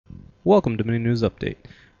Welcome to Mini News Update,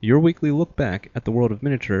 your weekly look back at the world of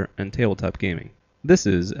miniature and tabletop gaming. This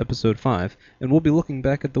is episode 5, and we'll be looking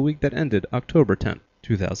back at the week that ended October 10th,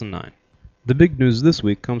 2009. The big news this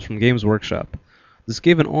week comes from Games Workshop. The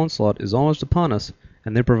Skaven onslaught is almost upon us,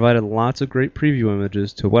 and they provided lots of great preview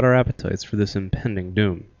images to whet our appetites for this impending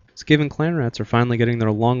doom. Skaven clan rats are finally getting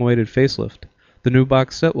their long-awaited facelift. The new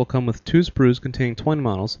box set will come with 2 sprues containing 20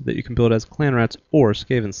 models that you can build as clan rats or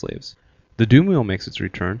Skaven slaves. The Doom Wheel makes its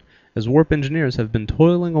return, as Warp engineers have been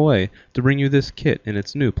toiling away to bring you this kit in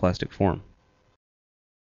its new plastic form.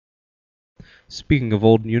 Speaking of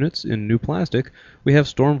old units in new plastic, we have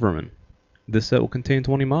Storm Vermin. This set will contain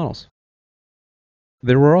 20 models.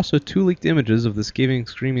 There were also 2 leaked images of the Skaven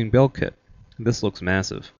Screaming Bell kit. This looks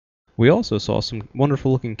massive. We also saw some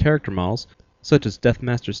wonderful looking character models, such as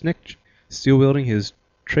Deathmaster Snitch, steel-wielding his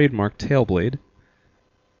trademark Tailblade.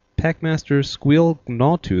 Packmaster Squeal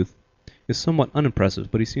Gnawtooth is somewhat unimpressive,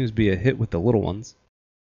 but he seems to be a hit with the little ones.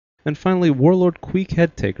 And finally, Warlord Queek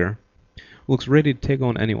Headtaker looks ready to take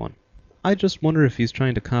on anyone. I just wonder if he's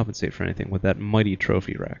trying to compensate for anything with that mighty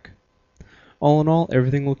trophy rack. All in all,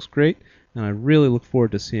 everything looks great, and I really look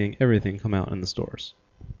forward to seeing everything come out in the stores.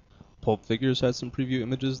 Pulp Figures had some preview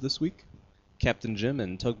images this week. Captain Jim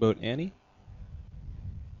and Tugboat Annie.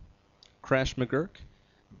 Crash McGurk.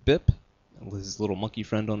 Bip, with his little monkey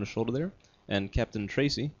friend on his shoulder there, and Captain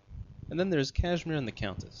Tracy. And then there's Cashmere and the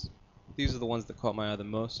Countess. These are the ones that caught my eye the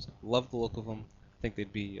most. Love the look of them. I think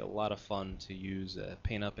they'd be a lot of fun to use,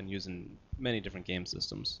 paint up and use in many different game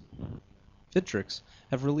systems. Vidtrix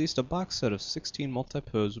have released a box set of 16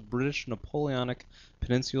 multi-pose British Napoleonic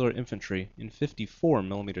Peninsular Infantry in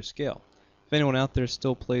 54mm scale. If anyone out there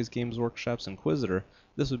still plays Games Workshop's Inquisitor,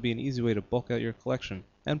 this would be an easy way to bulk out your collection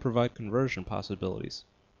and provide conversion possibilities.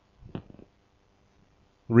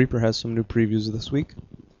 Reaper has some new previews this week.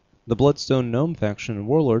 The Bloodstone Gnome faction and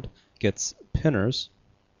Warlord gets pinners,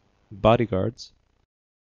 bodyguards,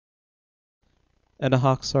 and a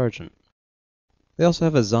Hawk Sergeant. They also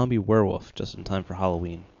have a zombie werewolf just in time for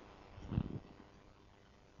Halloween.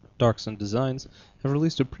 Darksun Designs have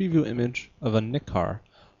released a preview image of a Nickar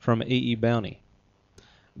from AE Bounty.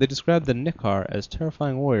 They describe the Nickar as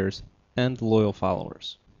terrifying warriors and loyal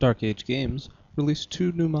followers. Dark Age Games released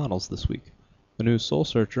 2 new models this week, a new Soul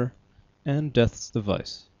Searcher and Death's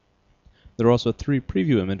Device. There are also 3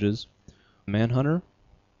 preview images, Manhunter,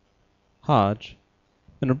 Hodge,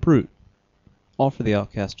 and a Brute, all for the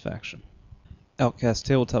Outcast faction. Outcast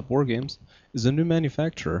Tabletop Wargames is a new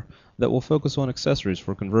manufacturer that will focus on accessories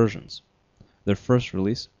for conversions. Their first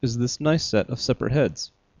release is this nice set of separate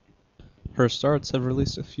heads. Hearst Arts have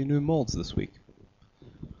released a few new molds this week.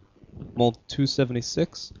 Mold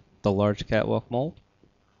 276, the large catwalk mold.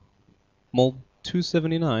 Mold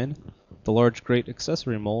 279, the large great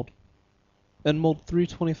accessory mold. And Mold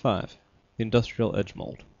 325, the Industrial Edge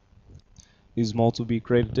mold. These molds will be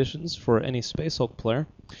great additions for any Space Hulk player.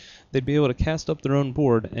 They'd be able to cast up their own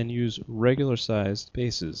board and use regular-sized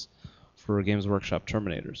bases for Games Workshop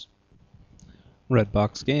Terminators.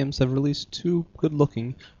 Redbox Games have released 2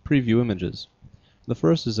 good-looking preview images. The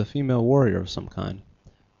first is a female warrior of some kind,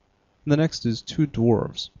 and the next is 2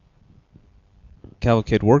 dwarves.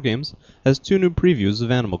 Cavalcade Wargames has 2 new previews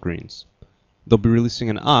of animal greens. They'll be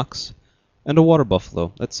releasing an ox and a water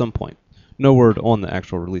buffalo at some point. No word on the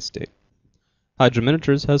actual release date. Hydra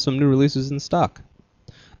Miniatures has some new releases in stock.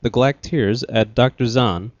 The Galacteers add Dr.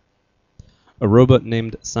 Zahn, a robot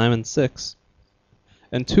named Simon 6,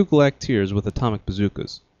 and 2 Galacteers with atomic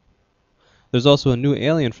bazookas. There's also a new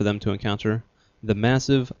alien for them to encounter, the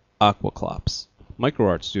massive Aquaclops.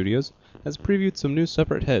 MicroArt Studios has previewed some new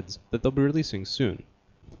separate heads that they'll be releasing soon.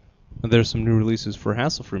 And there's some new releases for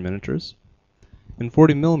Hassle-Free Miniatures. In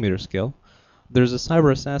 40mm scale, there's a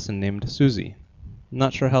cyber assassin named Susie.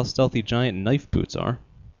 Not sure how stealthy giant knife boots are.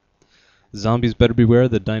 Zombies better beware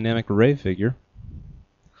the dynamic Ray figure.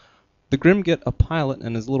 The Grim get a pilot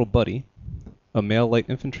and his little buddy, a male light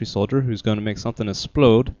infantry soldier who's going to make something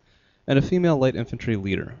explode, and a female light infantry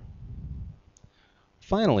leader.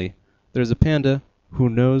 Finally, there's a panda who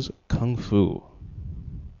knows Kung Fu.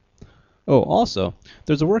 Oh, also,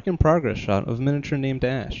 there's a work-in-progress shot of a miniature named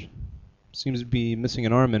Ash. Seems to be missing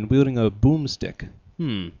an arm and wielding a boomstick.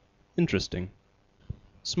 Interesting.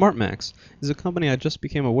 SmartMax is a company I just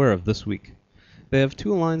became aware of this week. They have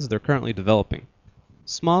 2 lines they're currently developing.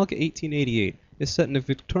 Smog 1888 is set in a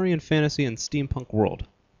Victorian fantasy and steampunk world.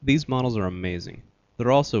 These models are amazing. They're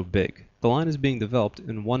also big. The line is being developed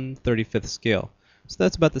in 1/35th scale, so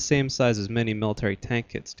that's about the same size as many military tank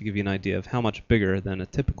kits to give you an idea of how much bigger than a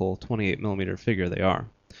typical 28mm figure they are.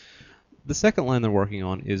 The second line they're working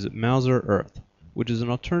on is Mauser Earth, which is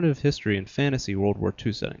an alternative history and fantasy World War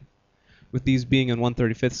II setting. With these being in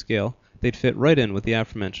 1/35th scale, they'd fit right in with the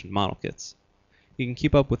aforementioned model kits. You can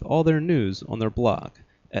keep up with all their news on their blog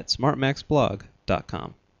at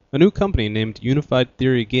smartmaxblog.com. A new company named Unified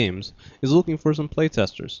Theory Games is looking for some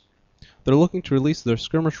playtesters. They're looking to release their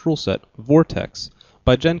skirmish rule set, Vortex,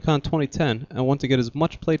 by Gen Con 2010 and want to get as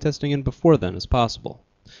much playtesting in before then as possible.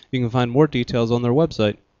 You can find more details on their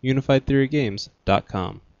website,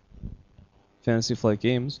 unifiedtheorygames.com. Fantasy Flight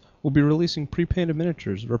Games will be releasing pre-painted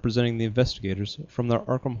miniatures representing the investigators from their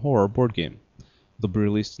Arkham Horror board game. They'll be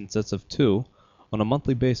released in sets of 2 on a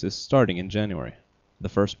monthly basis starting in January. The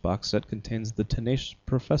first box set contains the tenacious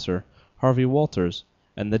Professor Harvey Walters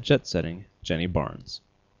and the jet-setting Jenny Barnes.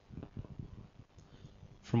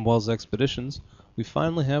 From Wells Expeditions, we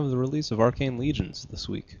finally have the release of Arcane Legions this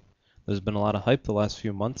week. There's been a lot of hype the last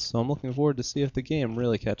few months, so I'm looking forward to see if the game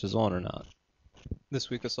really catches on or not. This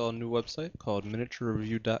week I saw a new website called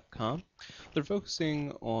miniaturereview.com. They're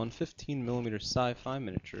focusing on 15mm sci-fi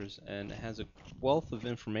miniatures and it has a wealth of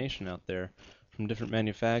information out there from different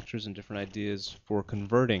manufacturers and different ideas for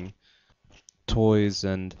converting toys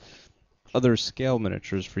and other scale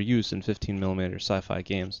miniatures for use in 15mm sci-fi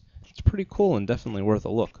games. It's pretty cool and definitely worth a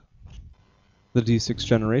look. The D6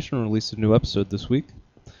 Generation released a new episode this week.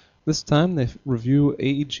 This time they review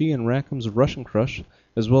AEG and Rackham's Russian Crush,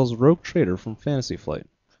 as well as Rogue Trader from Fantasy Flight.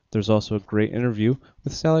 There's also a great interview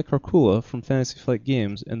with Sally Karkula from Fantasy Flight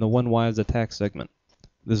Games in the When Wives Attack segment.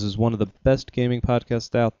 This is one of the best gaming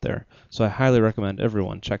podcasts out there, so I highly recommend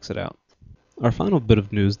everyone checks it out. Our final bit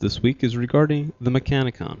of news this week is regarding the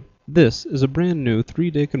Mechanicon. This is a brand new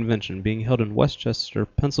 3-day convention being held in Westchester,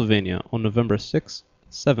 Pennsylvania on November 6th,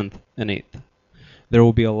 7th, and 8th. There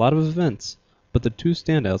will be a lot of events, but the two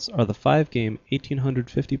standouts are the 5-game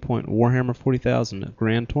 1850-point Warhammer 40,000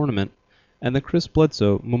 Grand Tournament and the Chris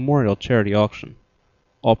Bledsoe Memorial Charity Auction.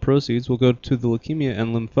 All proceeds will go to the Leukemia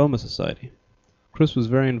and Lymphoma Society. Chris was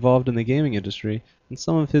very involved in the gaming industry, and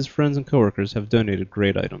some of his friends and coworkers have donated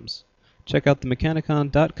great items. Check out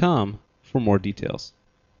themechanicon.com for more details.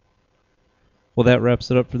 Well, that wraps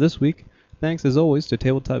it up for this week. Thanks as always to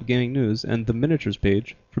Tabletop Gaming News and the Miniatures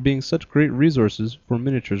page for being such great resources for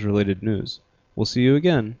miniatures-related news. We'll see you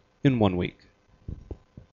again in 1 week.